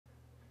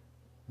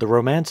The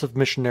Romance of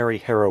Missionary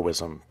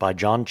Heroism by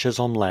John C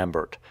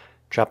Lambert.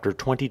 Chapter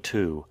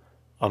 22.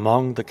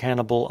 Among the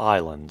Cannibal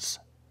Islands.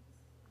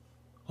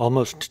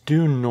 Almost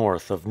due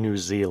north of New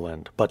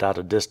Zealand, but at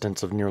a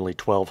distance of nearly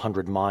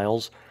 1200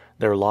 miles,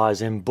 there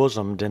lies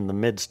embosomed in the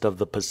midst of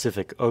the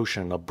Pacific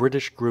Ocean a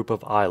British group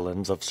of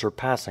islands of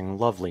surpassing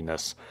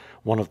loveliness,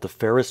 one of the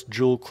fairest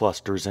jewel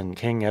clusters in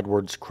King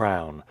Edward's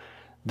crown.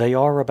 They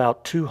are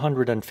about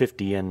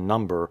 250 in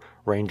number,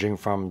 ranging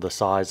from the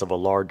size of a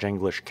large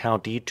English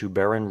county to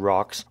barren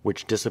rocks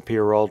which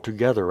disappear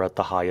altogether at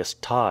the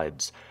highest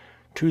tides.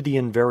 To the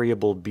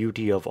invariable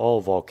beauty of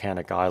all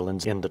volcanic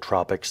islands in the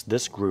tropics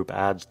this group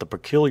adds the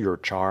peculiar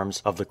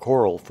charms of the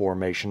coral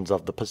formations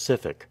of the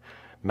Pacific.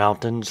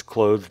 Mountains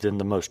clothed in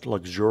the most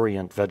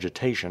luxuriant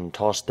vegetation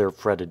toss their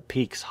fretted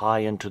peaks high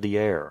into the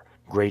air.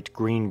 Great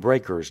green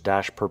breakers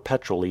dash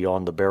perpetually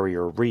on the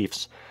barrier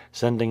reefs,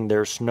 sending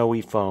their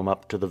snowy foam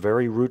up to the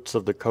very roots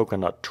of the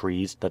coconut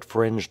trees that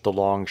fringe the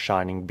long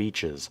shining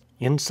beaches.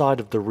 Inside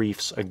of the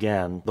reefs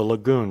again, the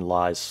lagoon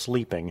lies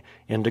sleeping,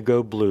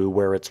 indigo blue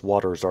where its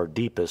waters are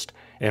deepest,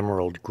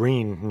 emerald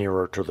green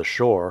nearer to the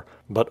shore,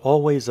 but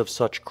always of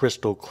such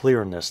crystal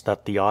clearness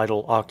that the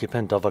idle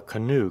occupant of a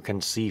canoe can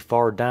see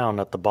far down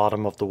at the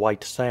bottom of the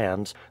white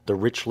sands the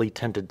richly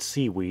tinted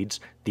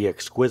seaweeds, the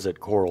exquisite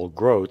coral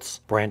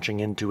growths, branching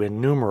into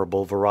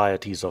innumerable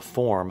varieties of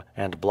form,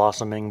 and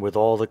blossoming with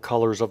all the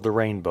colours of the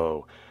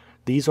rainbow.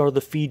 These are the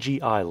Fiji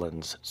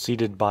Islands,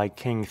 ceded by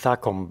King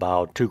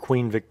Thakombau to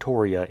Queen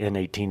Victoria in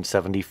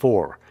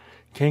 1874.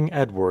 King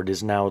Edward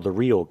is now the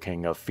real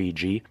king of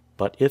Fiji,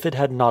 but if it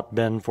had not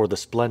been for the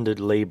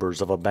splendid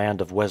labours of a band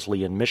of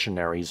Wesleyan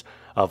missionaries,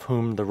 of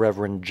whom the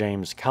Rev.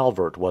 James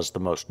Calvert was the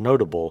most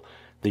notable,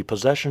 the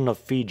possession of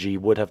Fiji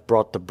would have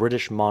brought the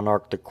British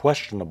monarch the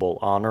questionable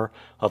honour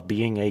of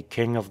being a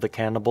king of the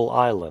Cannibal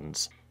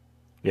Islands.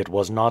 It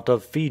was not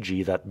of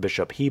Fiji that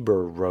Bishop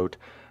Heber wrote,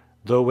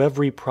 "Though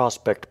every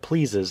prospect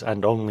pleases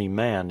and only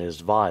man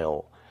is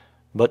vile."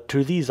 But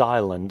to these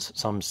islands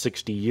some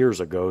 60 years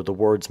ago the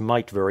words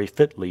might very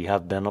fitly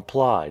have been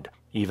applied.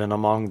 Even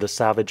among the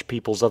savage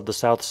peoples of the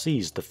South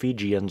Seas the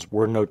Fijians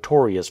were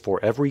notorious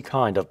for every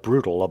kind of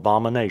brutal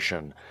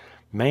abomination.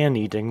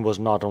 Man-eating was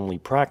not only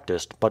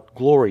practiced, but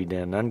gloried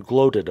in and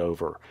gloated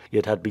over.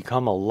 It had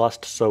become a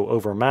lust so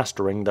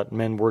overmastering that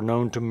men were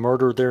known to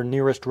murder their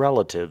nearest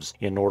relatives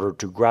in order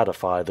to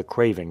gratify the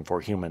craving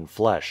for human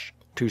flesh.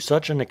 To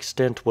such an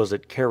extent was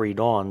it carried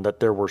on that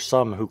there were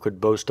some who could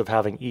boast of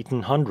having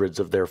eaten hundreds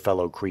of their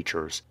fellow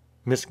creatures.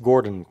 Miss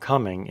Gordon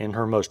Cumming, in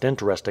her most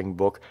interesting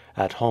book,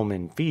 At Home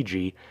in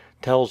Fiji,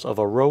 tells of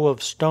a row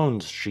of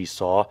stones she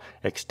saw,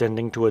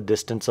 extending to a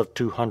distance of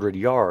 200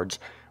 yards,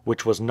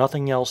 which was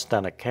nothing else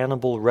than a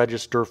cannibal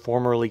register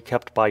formerly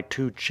kept by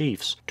two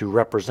chiefs to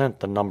represent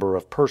the number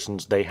of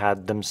persons they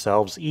had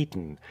themselves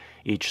eaten,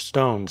 each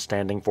stone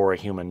standing for a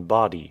human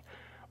body.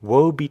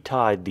 Woe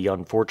betide the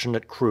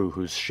unfortunate crew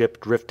whose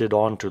ship drifted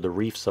on to the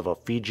reefs of a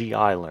Fiji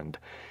island.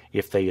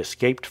 If they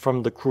escaped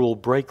from the cruel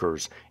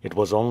breakers, it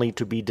was only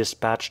to be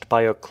dispatched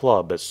by a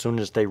club as soon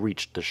as they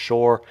reached the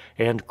shore,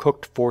 and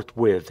cooked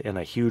forthwith in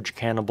a huge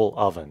cannibal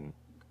oven.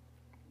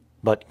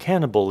 But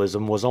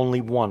cannibalism was only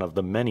one of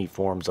the many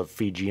forms of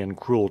Fijian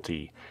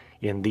cruelty.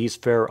 In these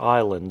fair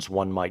islands,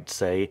 one might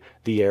say,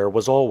 the air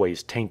was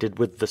always tainted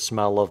with the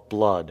smell of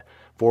blood,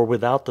 for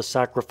without the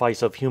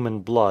sacrifice of human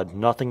blood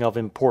nothing of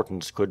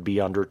importance could be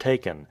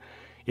undertaken.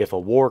 If a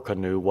war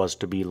canoe was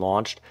to be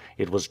launched,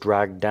 it was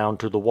dragged down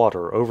to the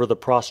water over the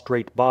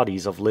prostrate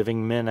bodies of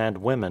living men and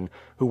women,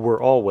 who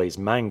were always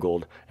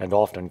mangled, and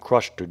often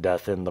crushed to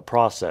death in the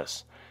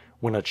process.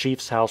 When a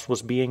chief's house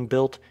was being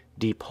built,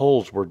 deep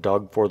holes were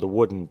dug for the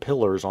wooden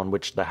pillars on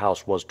which the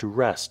house was to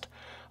rest.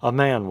 A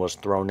man was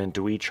thrown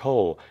into each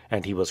hole,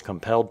 and he was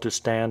compelled to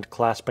stand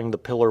clasping the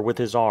pillar with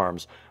his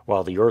arms,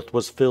 while the earth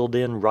was filled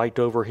in right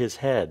over his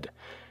head.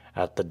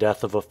 At the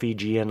death of a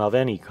Fijian of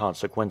any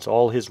consequence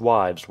all his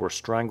wives were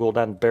strangled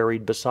and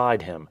buried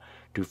beside him,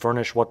 to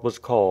furnish what was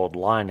called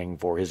lining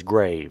for his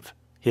grave.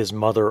 His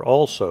mother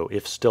also,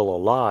 if still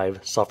alive,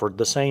 suffered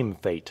the same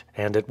fate,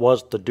 and it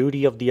was the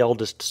duty of the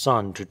eldest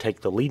son to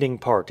take the leading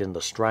part in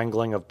the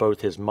strangling of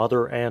both his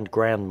mother and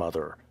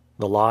grandmother.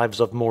 The lives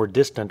of more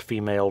distant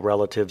female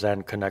relatives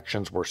and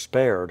connections were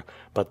spared,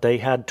 but they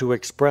had to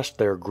express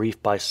their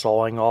grief by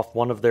sawing off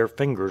one of their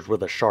fingers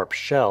with a sharp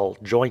shell,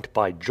 joint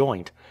by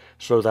joint,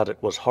 so that it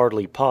was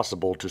hardly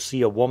possible to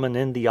see a woman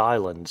in the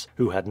islands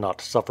who had not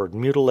suffered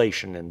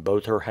mutilation in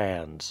both her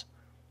hands.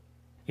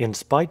 In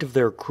spite of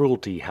their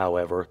cruelty,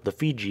 however, the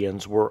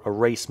Fijians were a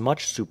race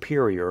much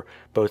superior,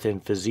 both in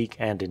physique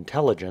and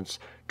intelligence,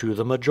 to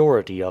the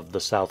majority of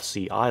the South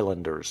Sea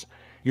Islanders.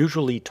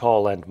 Usually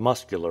tall and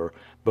muscular,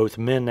 both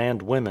men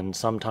and women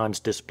sometimes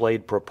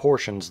displayed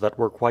proportions that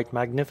were quite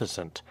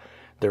magnificent.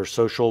 Their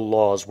social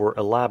laws were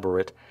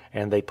elaborate,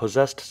 and they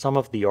possessed some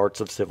of the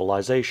arts of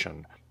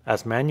civilization.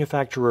 As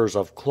manufacturers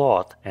of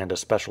cloth, and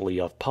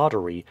especially of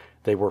pottery,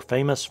 they were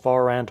famous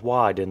far and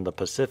wide in the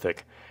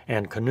Pacific,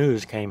 and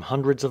canoes came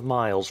hundreds of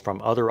miles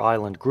from other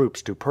island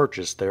groups to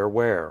purchase their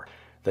ware.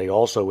 They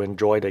also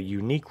enjoyed a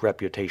unique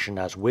reputation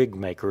as wig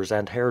makers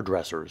and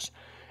hairdressers.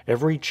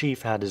 Every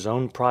chief had his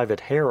own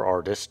private hair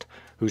artist,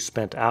 who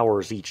spent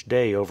hours each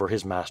day over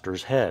his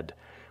master's head.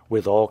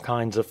 With all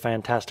kinds of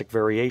fantastic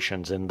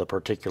variations in the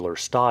particular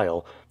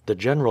style, the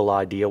general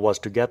idea was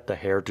to get the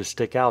hair to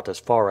stick out as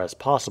far as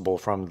possible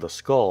from the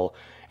skull,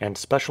 and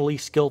specially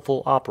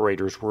skillful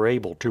operators were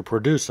able to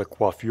produce a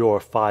coiffure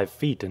 5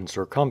 feet in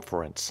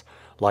circumference.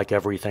 Like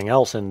everything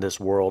else in this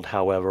world,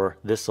 however,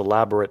 this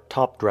elaborate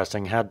top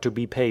dressing had to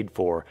be paid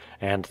for,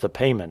 and the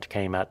payment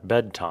came at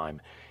bedtime.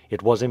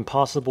 It was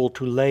impossible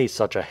to lay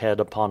such a head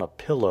upon a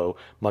pillow,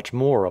 much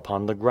more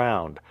upon the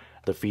ground.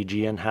 The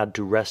Fijian had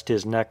to rest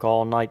his neck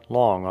all night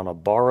long on a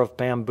bar of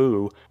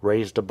bamboo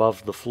raised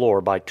above the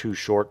floor by 2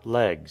 short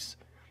legs.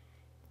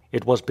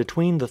 It was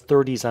between the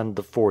 30s and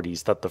the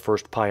 40s that the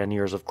first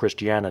pioneers of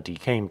Christianity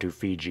came to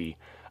Fiji.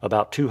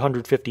 About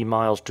 250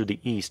 miles to the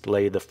east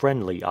lay the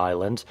Friendly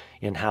Islands,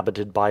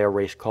 inhabited by a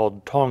race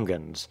called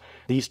Tongans.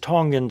 These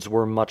Tongans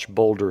were much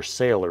bolder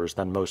sailors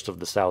than most of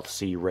the South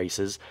Sea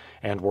races,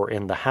 and were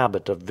in the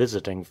habit of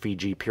visiting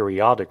Fiji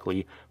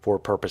periodically for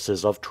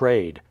purposes of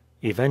trade.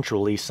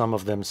 Eventually some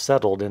of them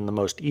settled in the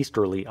most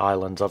easterly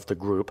islands of the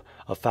group,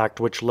 a fact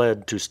which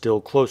led to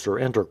still closer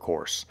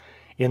intercourse.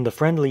 In the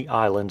Friendly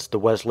Islands the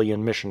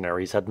Wesleyan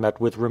missionaries had met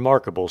with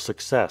remarkable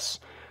success.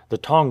 The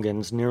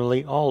Tongans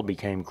nearly all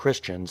became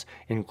Christians,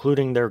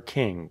 including their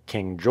king,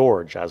 King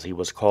George, as he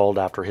was called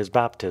after his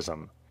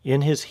baptism.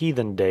 In his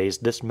heathen days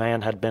this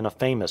man had been a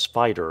famous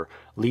fighter,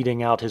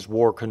 leading out his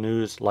war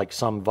canoes like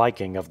some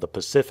Viking of the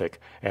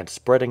Pacific, and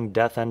spreading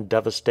death and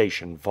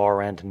devastation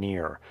far and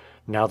near.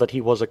 Now that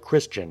he was a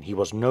Christian he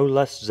was no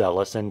less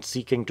zealous in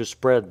seeking to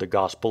spread the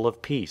gospel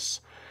of peace.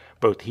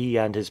 Both he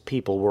and his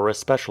people were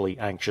especially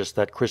anxious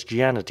that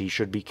Christianity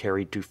should be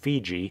carried to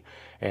Fiji,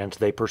 and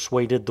they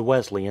persuaded the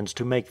Wesleyans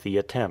to make the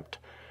attempt.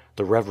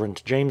 The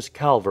Reverend James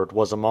Calvert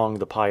was among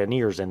the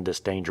pioneers in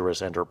this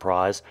dangerous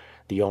enterprise,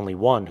 the only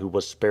one who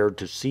was spared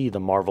to see the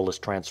marvelous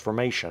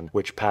transformation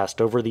which passed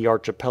over the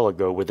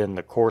archipelago within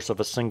the course of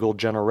a single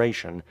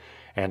generation,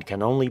 and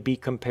can only be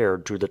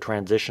compared to the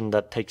transition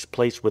that takes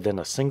place within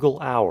a single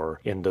hour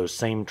in those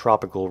same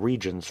tropical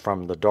regions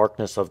from the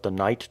darkness of the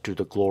night to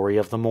the glory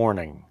of the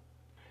morning.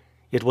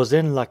 It was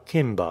in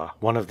Lakemba,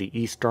 one of the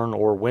eastern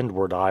or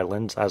windward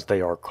islands, as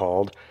they are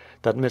called,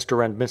 that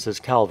Mr. and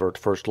Mrs. Calvert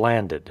first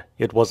landed.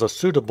 It was a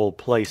suitable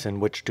place in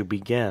which to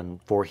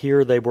begin, for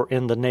here they were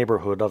in the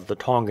neighbourhood of the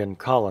Tongan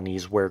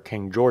colonies where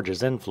King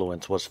George's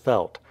influence was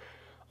felt.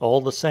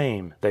 All the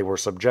same, they were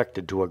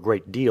subjected to a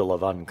great deal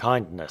of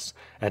unkindness,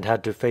 and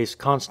had to face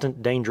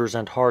constant dangers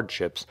and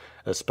hardships,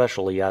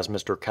 especially as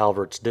Mr.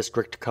 Calvert's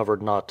district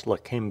covered not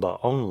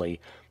Lakemba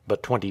only,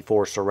 but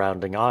 24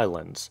 surrounding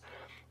islands.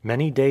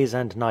 Many days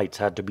and nights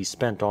had to be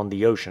spent on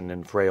the ocean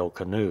in frail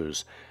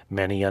canoes.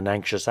 Many an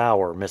anxious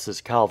hour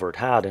Mrs. Calvert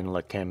had in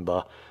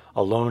Lakemba,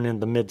 alone in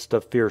the midst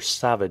of fierce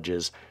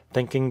savages,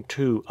 thinking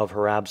too of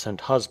her absent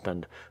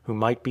husband, who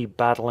might be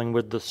battling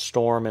with the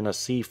storm in a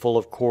sea full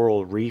of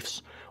coral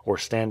reefs, or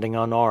standing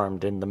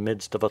unarmed in the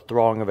midst of a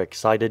throng of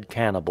excited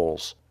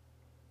cannibals.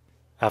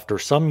 After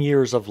some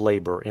years of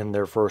labour in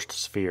their first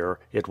sphere,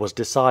 it was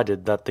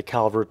decided that the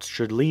Calverts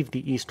should leave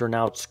the eastern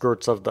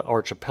outskirts of the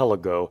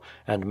archipelago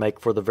and make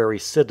for the very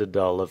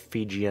citadel of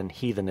Fijian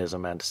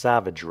heathenism and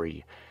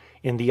savagery.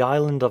 In the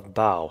island of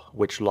Bau,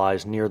 which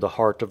lies near the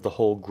heart of the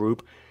whole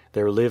group,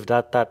 there lived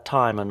at that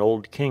time an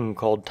old king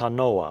called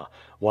Tanoa,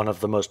 one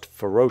of the most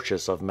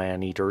ferocious of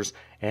man-eaters,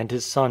 and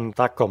his son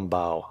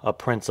Thakombau, a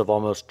prince of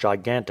almost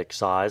gigantic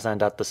size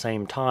and at the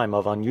same time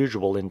of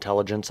unusual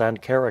intelligence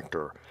and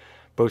character.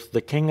 Both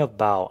the king of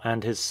Bau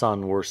and his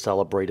son were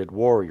celebrated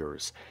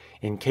warriors.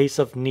 In case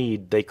of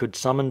need they could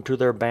summon to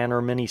their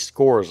banner many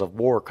scores of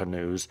war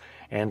canoes,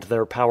 and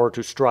their power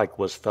to strike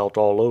was felt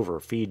all over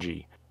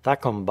Fiji.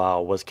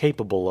 Thakombau was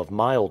capable of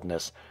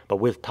mildness, but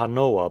with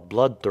Tanoa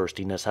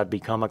bloodthirstiness had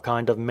become a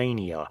kind of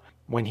mania.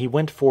 When he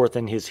went forth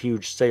in his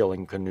huge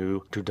sailing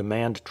canoe to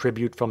demand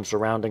tribute from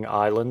surrounding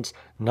islands,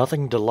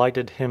 nothing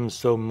delighted him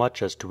so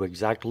much as to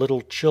exact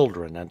little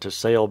children and to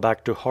sail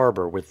back to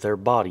harbour with their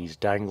bodies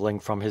dangling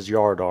from his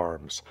yard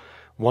arms.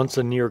 Once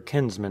a near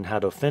kinsman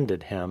had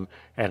offended him,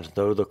 and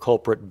though the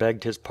culprit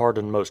begged his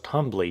pardon most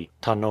humbly,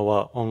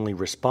 Tanoa only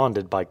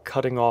responded by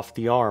cutting off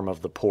the arm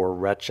of the poor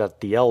wretch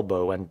at the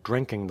elbow and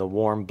drinking the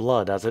warm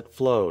blood as it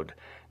flowed.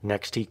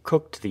 Next he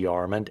cooked the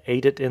arm and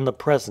ate it in the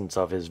presence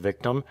of his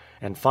victim,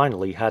 and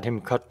finally had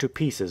him cut to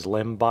pieces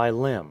limb by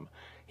limb.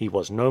 He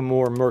was no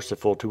more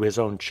merciful to his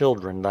own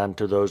children than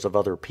to those of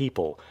other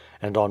people,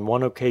 and on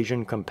one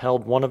occasion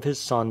compelled one of his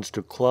sons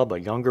to club a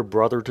younger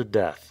brother to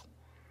death.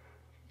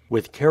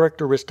 With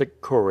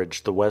characteristic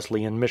courage the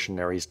Wesleyan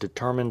missionaries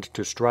determined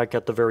to strike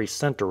at the very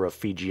centre of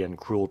Fijian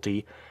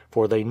cruelty,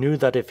 for they knew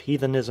that if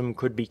heathenism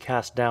could be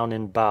cast down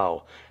in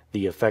Bau,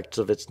 the effects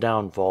of its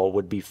downfall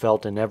would be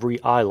felt in every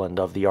island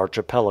of the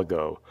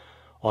archipelago.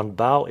 On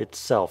Bau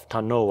itself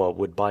Tanoa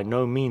would by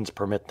no means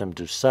permit them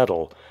to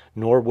settle,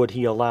 nor would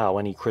he allow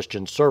any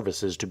Christian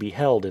services to be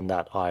held in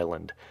that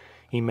island.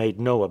 He made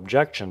no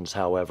objections,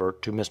 however,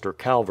 to Mr.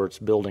 Calvert's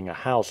building a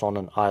house on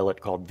an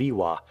islet called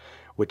Viwa,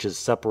 which is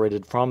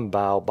separated from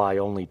Bau by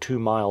only 2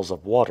 miles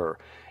of water,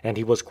 and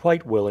he was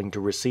quite willing to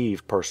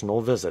receive personal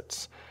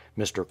visits.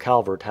 Mr.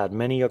 Calvert had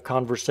many a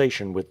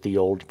conversation with the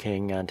old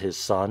king and his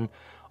son.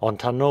 On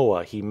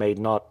Tanoa he made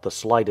not the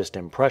slightest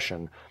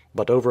impression,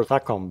 but over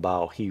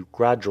Thakombau he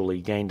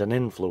gradually gained an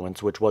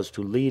influence which was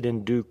to lead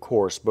in due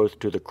course both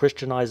to the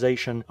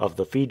Christianization of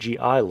the Fiji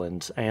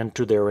Islands and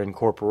to their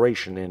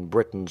incorporation in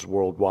Britain's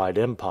worldwide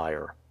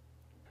empire.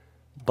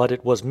 But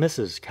it was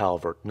Mrs.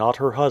 Calvert, not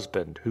her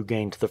husband, who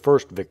gained the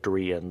first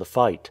victory in the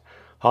fight.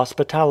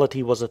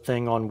 Hospitality was a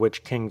thing on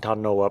which King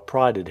Tanoa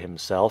prided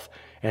himself,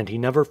 and he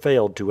never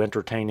failed to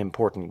entertain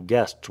important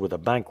guests with a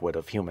banquet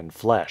of human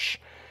flesh.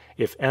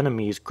 If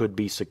enemies could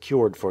be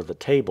secured for the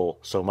table,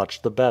 so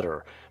much the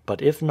better,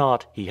 but if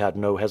not, he had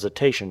no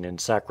hesitation in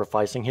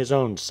sacrificing his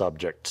own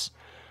subjects.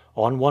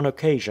 On one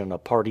occasion a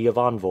party of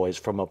envoys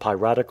from a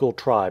piratical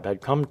tribe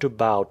had come to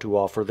Bau to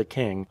offer the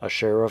king a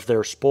share of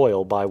their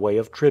spoil by way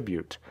of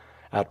tribute.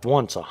 At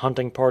once a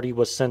hunting party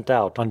was sent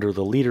out under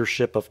the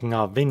leadership of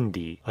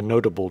Ngavindi, a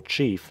notable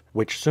chief,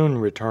 which soon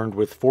returned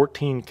with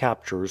 14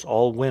 captures,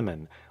 all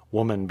women,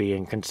 woman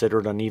being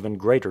considered an even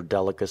greater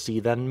delicacy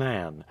than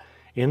man.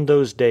 In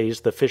those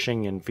days the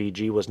fishing in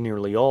Fiji was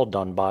nearly all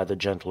done by the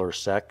gentler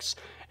sex,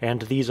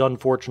 and these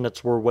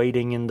unfortunates were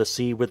wading in the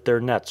sea with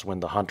their nets when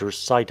the hunters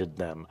sighted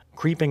them.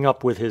 Creeping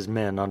up with his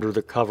men under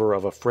the cover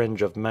of a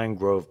fringe of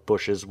mangrove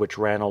bushes which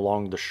ran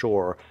along the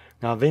shore,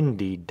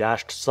 Ngavindi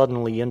dashed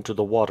suddenly into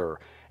the water,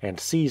 and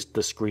seized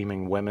the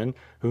screaming women,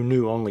 who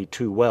knew only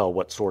too well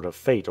what sort of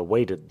fate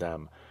awaited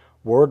them.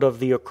 Word of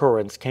the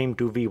occurrence came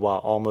to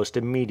Viwa almost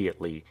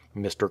immediately.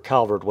 Mr.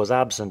 Calvert was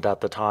absent at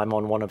the time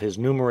on one of his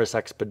numerous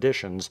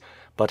expeditions,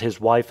 but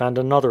his wife and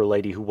another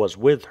lady who was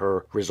with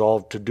her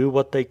resolved to do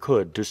what they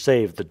could to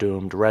save the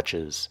doomed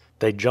wretches.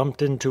 They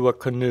jumped into a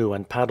canoe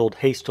and paddled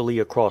hastily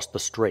across the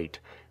strait.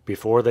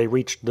 Before they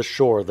reached the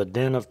shore the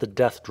din of the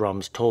death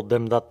drums told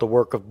them that the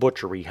work of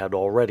butchery had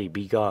already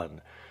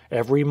begun.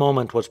 Every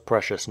moment was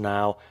precious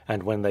now,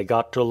 and when they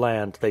got to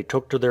land they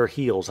took to their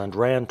heels and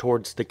ran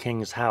towards the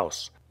king's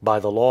house. By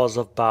the laws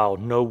of Bau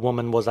no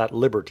woman was at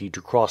liberty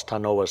to cross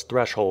Tanoa's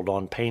threshold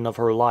on pain of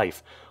her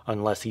life,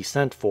 unless he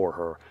sent for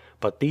her,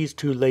 but these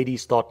 2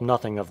 ladies thought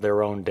nothing of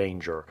their own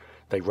danger.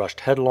 They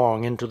rushed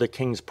headlong into the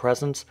king's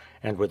presence,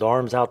 and with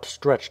arms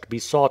outstretched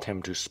besought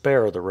him to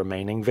spare the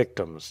remaining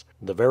victims.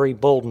 The very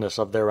boldness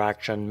of their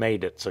action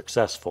made it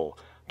successful.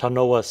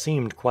 Tanoa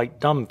seemed quite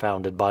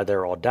dumbfounded by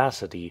their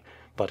audacity,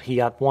 but he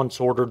at once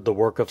ordered the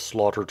work of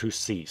slaughter to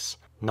cease.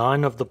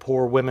 9 of the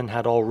poor women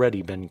had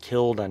already been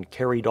killed and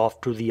carried off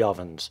to the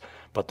ovens,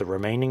 but the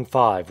remaining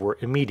 5 were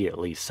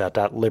immediately set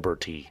at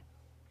liberty.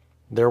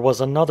 There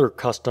was another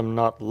custom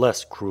not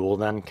less cruel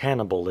than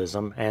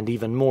cannibalism, and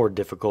even more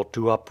difficult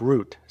to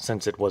uproot,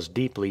 since it was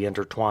deeply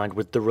intertwined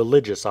with the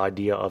religious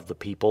idea of the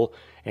people,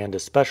 and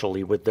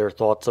especially with their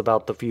thoughts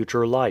about the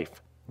future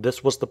life.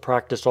 This was the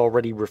practice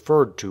already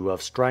referred to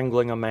of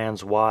strangling a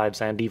man's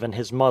wives and even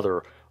his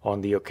mother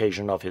on the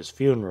occasion of his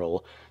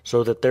funeral,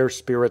 so that their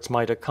spirits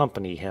might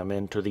accompany him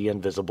into the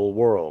invisible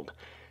world.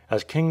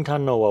 As King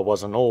Tanoa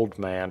was an old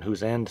man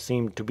whose end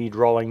seemed to be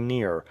drawing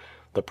near,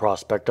 the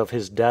prospect of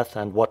his death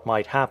and what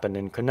might happen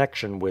in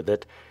connection with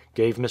it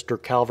gave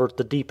Mr. Calvert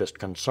the deepest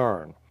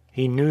concern.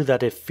 He knew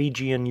that if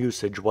Fijian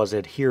usage was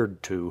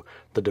adhered to,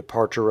 the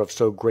departure of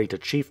so great a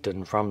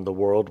chieftain from the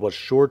world was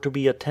sure to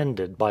be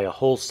attended by a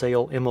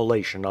wholesale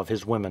immolation of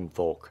his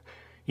womenfolk.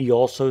 He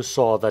also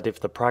saw that if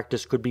the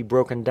practice could be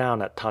broken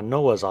down at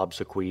Tanoa's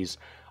obsequies,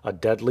 a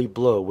deadly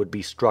blow would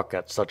be struck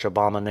at such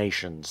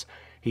abominations.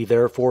 He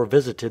therefore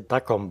visited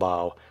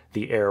Thakombau,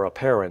 the heir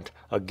apparent,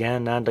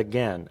 again and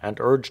again, and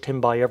urged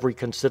him by every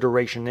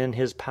consideration in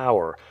his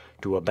power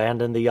to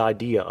abandon the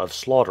idea of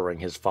slaughtering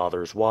his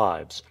father's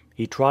wives.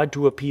 He tried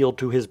to appeal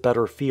to his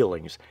better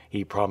feelings.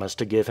 He promised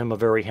to give him a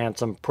very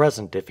handsome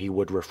present if he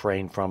would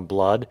refrain from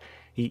blood.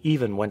 He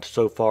even went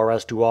so far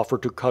as to offer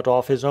to cut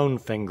off his own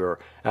finger,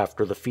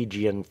 after the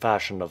Fijian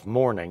fashion of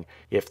mourning,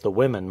 if the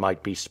women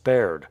might be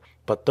spared.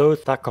 But though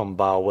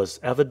Thakombau was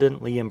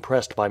evidently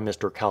impressed by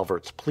Mr.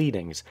 Calvert's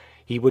pleadings,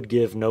 he would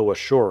give no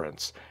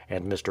assurance,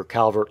 and Mr.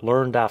 Calvert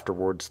learned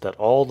afterwards that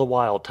all the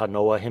while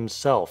Tanoa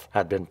himself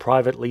had been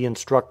privately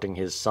instructing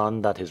his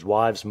son that his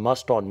wives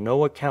must on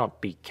no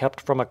account be kept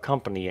from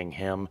accompanying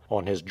him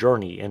on his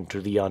journey into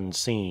the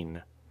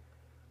unseen.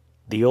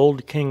 The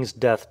old king's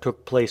death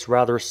took place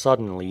rather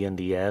suddenly in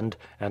the end,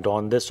 and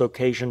on this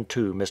occasion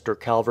too Mr.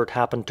 Calvert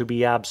happened to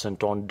be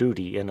absent on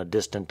duty in a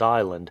distant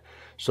island,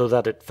 so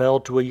that it fell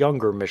to a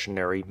younger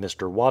missionary,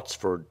 Mr.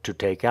 Watsford, to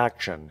take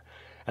action.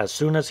 As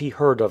soon as he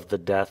heard of the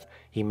death,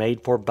 he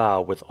made for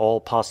Bau with all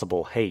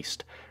possible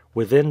haste.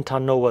 Within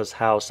Tanoa's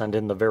house and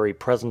in the very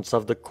presence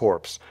of the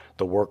corpse,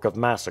 the work of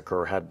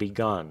massacre had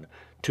begun.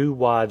 2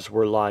 wives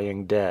were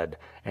lying dead,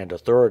 and a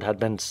third had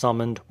been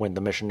summoned when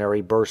the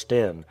missionary burst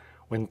in.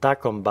 When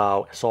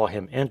Thakombau saw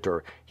him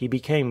enter, he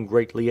became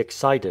greatly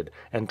excited,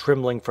 and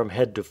trembling from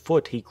head to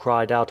foot he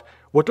cried out,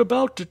 "What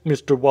about it,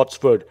 Mr.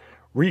 Watsford?"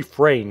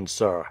 "Refrain,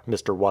 sir,"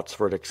 Mr.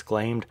 Watsford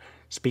exclaimed,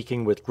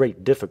 speaking with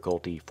great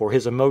difficulty, for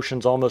his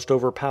emotions almost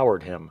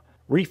overpowered him.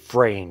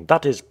 "Refrain,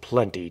 that is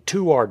plenty,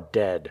 2 are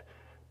dead."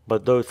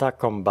 But though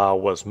Thakombau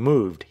was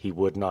moved, he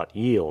would not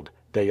yield.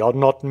 "They are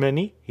not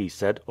many?" he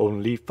said.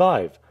 "Only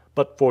 5.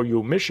 But for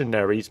you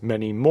missionaries,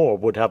 many more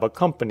would have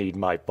accompanied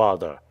my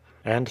father."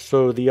 And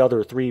so the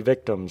other 3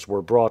 victims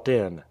were brought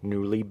in,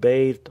 newly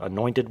bathed,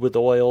 anointed with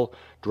oil,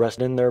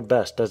 dressed in their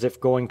best as if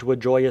going to a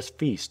joyous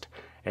feast.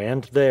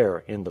 And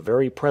there, in the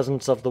very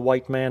presence of the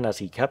white man as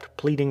he kept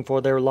pleading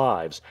for their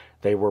lives,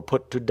 they were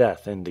put to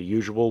death in the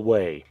usual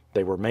way.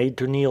 They were made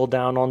to kneel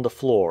down on the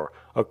floor,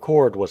 a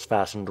cord was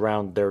fastened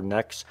round their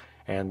necks,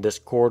 and this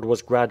cord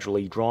was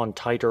gradually drawn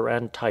tighter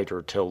and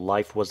tighter till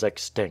life was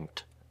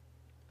extinct.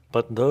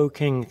 But though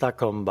King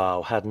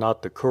Thakombau had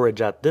not the courage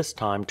at this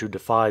time to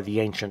defy the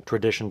ancient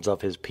traditions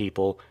of his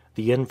people,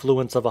 the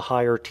influence of a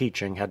higher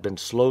teaching had been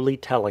slowly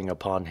telling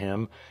upon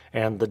him,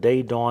 and the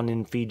day dawn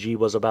in Fiji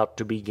was about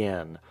to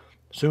begin.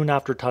 Soon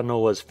after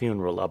Tanoa's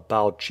funeral a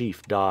Bao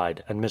chief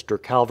died, and Mr.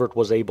 Calvert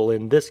was able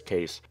in this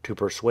case to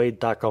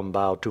persuade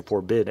Thakombau to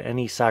forbid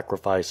any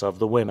sacrifice of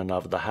the women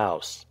of the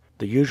house.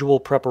 The usual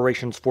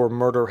preparations for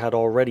murder had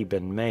already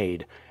been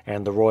made,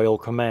 and the royal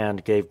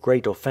command gave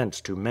great offence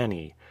to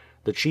many.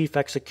 The chief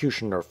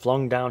executioner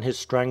flung down his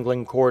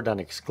strangling cord and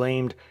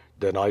exclaimed,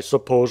 "Then I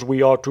suppose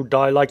we are to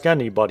die like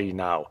anybody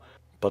now."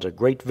 But a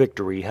great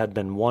victory had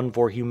been won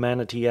for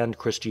humanity and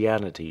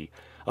Christianity.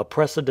 A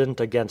precedent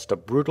against a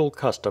brutal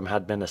custom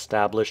had been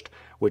established,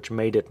 which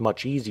made it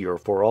much easier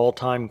for all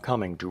time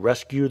coming to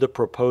rescue the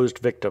proposed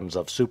victims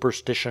of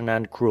superstition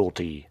and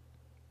cruelty.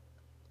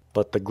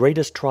 But the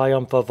greatest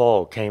triumph of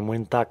all came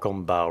when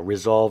Thakombau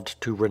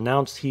resolved to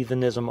renounce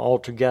heathenism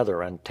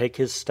altogether and take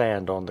his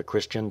stand on the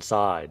Christian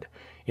side.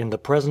 In the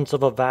presence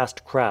of a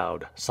vast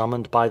crowd,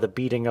 summoned by the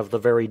beating of the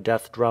very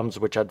death drums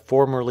which had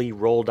formerly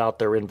rolled out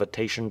their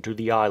invitation to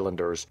the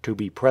islanders to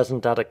be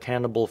present at a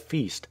cannibal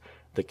feast,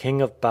 the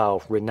King of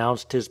Bau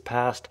renounced his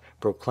past,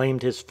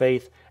 proclaimed his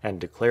faith, and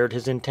declared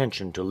his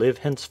intention to live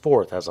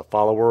henceforth as a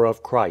follower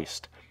of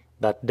Christ.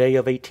 That day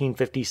of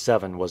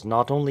 1857 was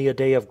not only a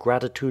day of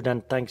gratitude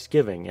and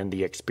thanksgiving in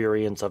the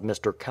experience of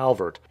Mr.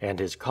 Calvert and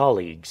his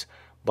colleagues,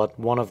 but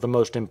one of the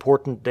most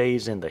important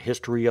days in the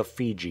history of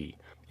Fiji.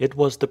 It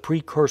was the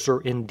precursor,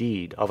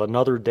 indeed, of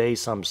another day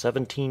some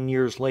 17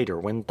 years later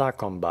when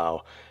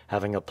Thakombau,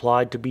 having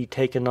applied to be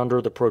taken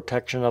under the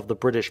protection of the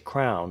British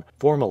Crown,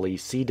 formally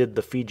ceded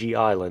the Fiji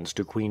Islands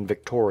to Queen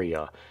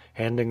Victoria,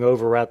 handing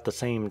over at the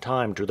same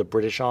time to the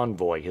British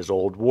envoy his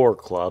old war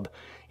club,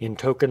 in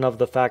token of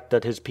the fact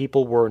that his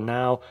people were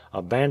now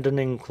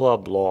abandoning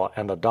club law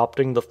and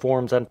adopting the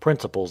forms and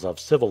principles of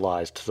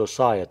civilized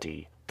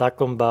society.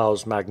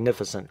 Thakombau's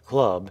magnificent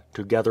club,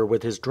 together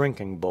with his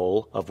drinking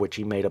bowl, of which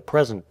he made a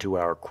present to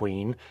our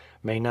Queen,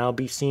 may now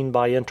be seen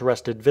by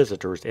interested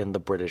visitors in the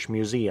British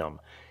Museum.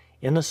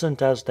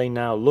 Innocent as they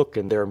now look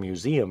in their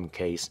museum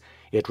case,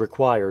 it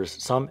requires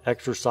some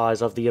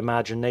exercise of the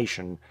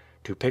imagination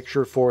to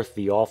picture forth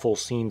the awful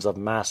scenes of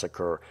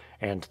massacre,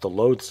 and the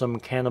loathsome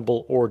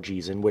cannibal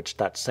orgies in which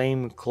that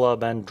same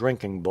club and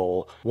drinking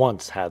bowl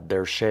once had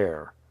their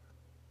share.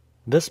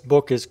 This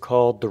book is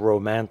called The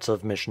Romance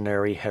of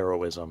Missionary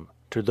Heroism.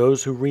 To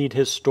those who read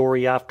his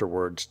story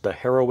afterwards, the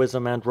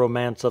heroism and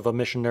romance of a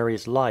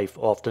missionary's life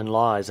often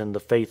lies in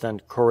the faith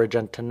and courage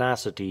and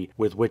tenacity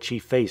with which he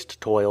faced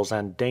toils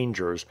and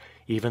dangers,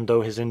 even though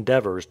his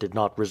endeavours did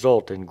not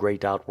result in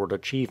great outward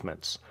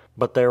achievements.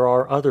 But there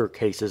are other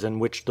cases in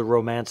which the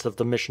romance of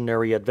the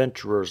missionary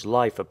adventurer's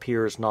life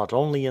appears not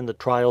only in the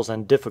trials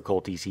and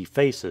difficulties he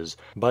faces,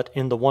 but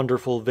in the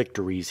wonderful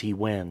victories he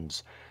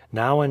wins.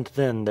 Now and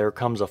then there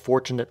comes a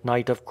fortunate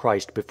knight of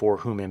Christ before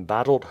whom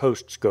embattled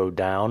hosts go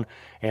down,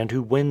 and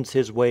who wins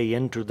his way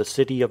into the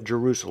city of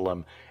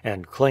Jerusalem,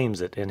 and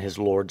claims it in his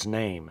Lord's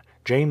name.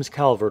 James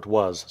Calvert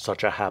was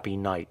such a happy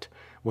knight.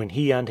 When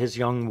he and his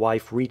young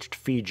wife reached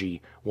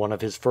Fiji, one of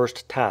his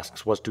first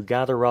tasks was to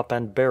gather up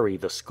and bury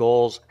the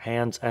skulls,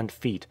 hands, and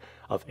feet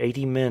of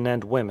 80 men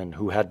and women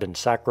who had been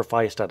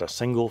sacrificed at a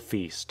single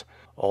feast.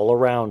 All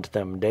around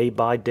them day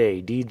by day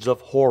deeds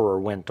of horror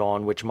went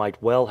on which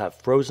might well have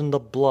frozen the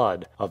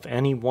blood of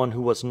any one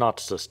who was not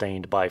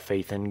sustained by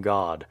faith in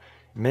God.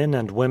 Men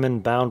and women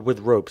bound with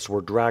ropes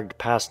were dragged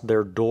past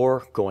their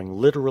door, going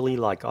literally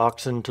like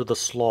oxen to the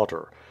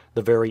slaughter.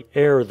 The very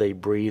air they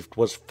breathed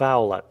was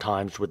foul at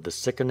times with the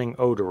sickening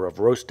odour of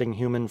roasting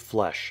human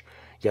flesh,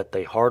 yet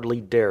they hardly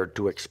dared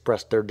to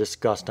express their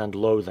disgust and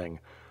loathing.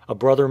 A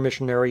brother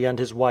missionary and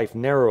his wife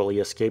narrowly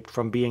escaped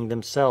from being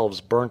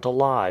themselves burnt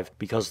alive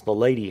because the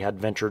lady had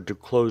ventured to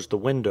close the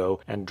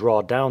window and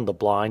draw down the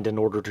blind in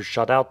order to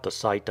shut out the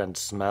sight and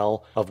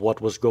smell of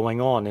what was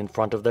going on in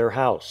front of their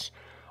house.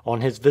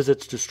 On his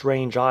visits to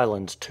strange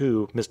islands,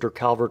 too, Mr.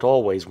 Calvert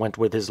always went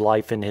with his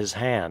life in his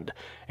hand,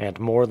 and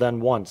more than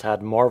once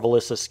had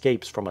marvelous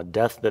escapes from a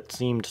death that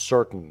seemed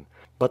certain.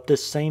 But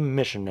this same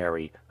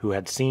missionary, who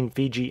had seen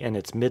Fiji in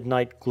its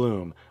midnight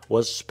gloom,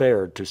 was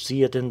spared to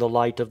see it in the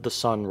light of the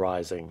sun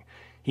rising.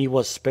 He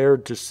was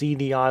spared to see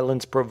the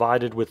islands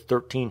provided with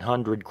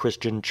 1,300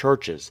 Christian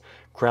churches,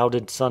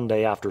 crowded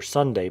Sunday after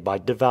Sunday by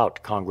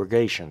devout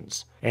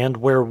congregations. And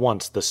where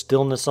once the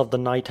stillness of the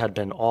night had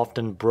been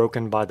often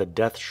broken by the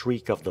death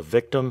shriek of the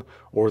victim,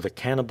 or the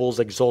cannibal's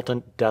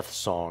exultant death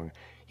song,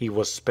 he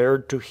was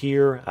spared to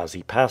hear, as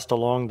he passed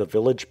along the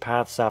village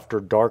paths after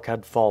dark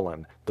had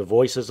fallen, the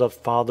voices of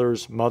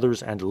fathers,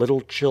 mothers, and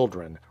little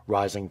children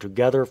rising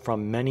together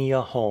from many a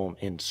home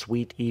in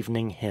sweet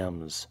evening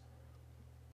hymns.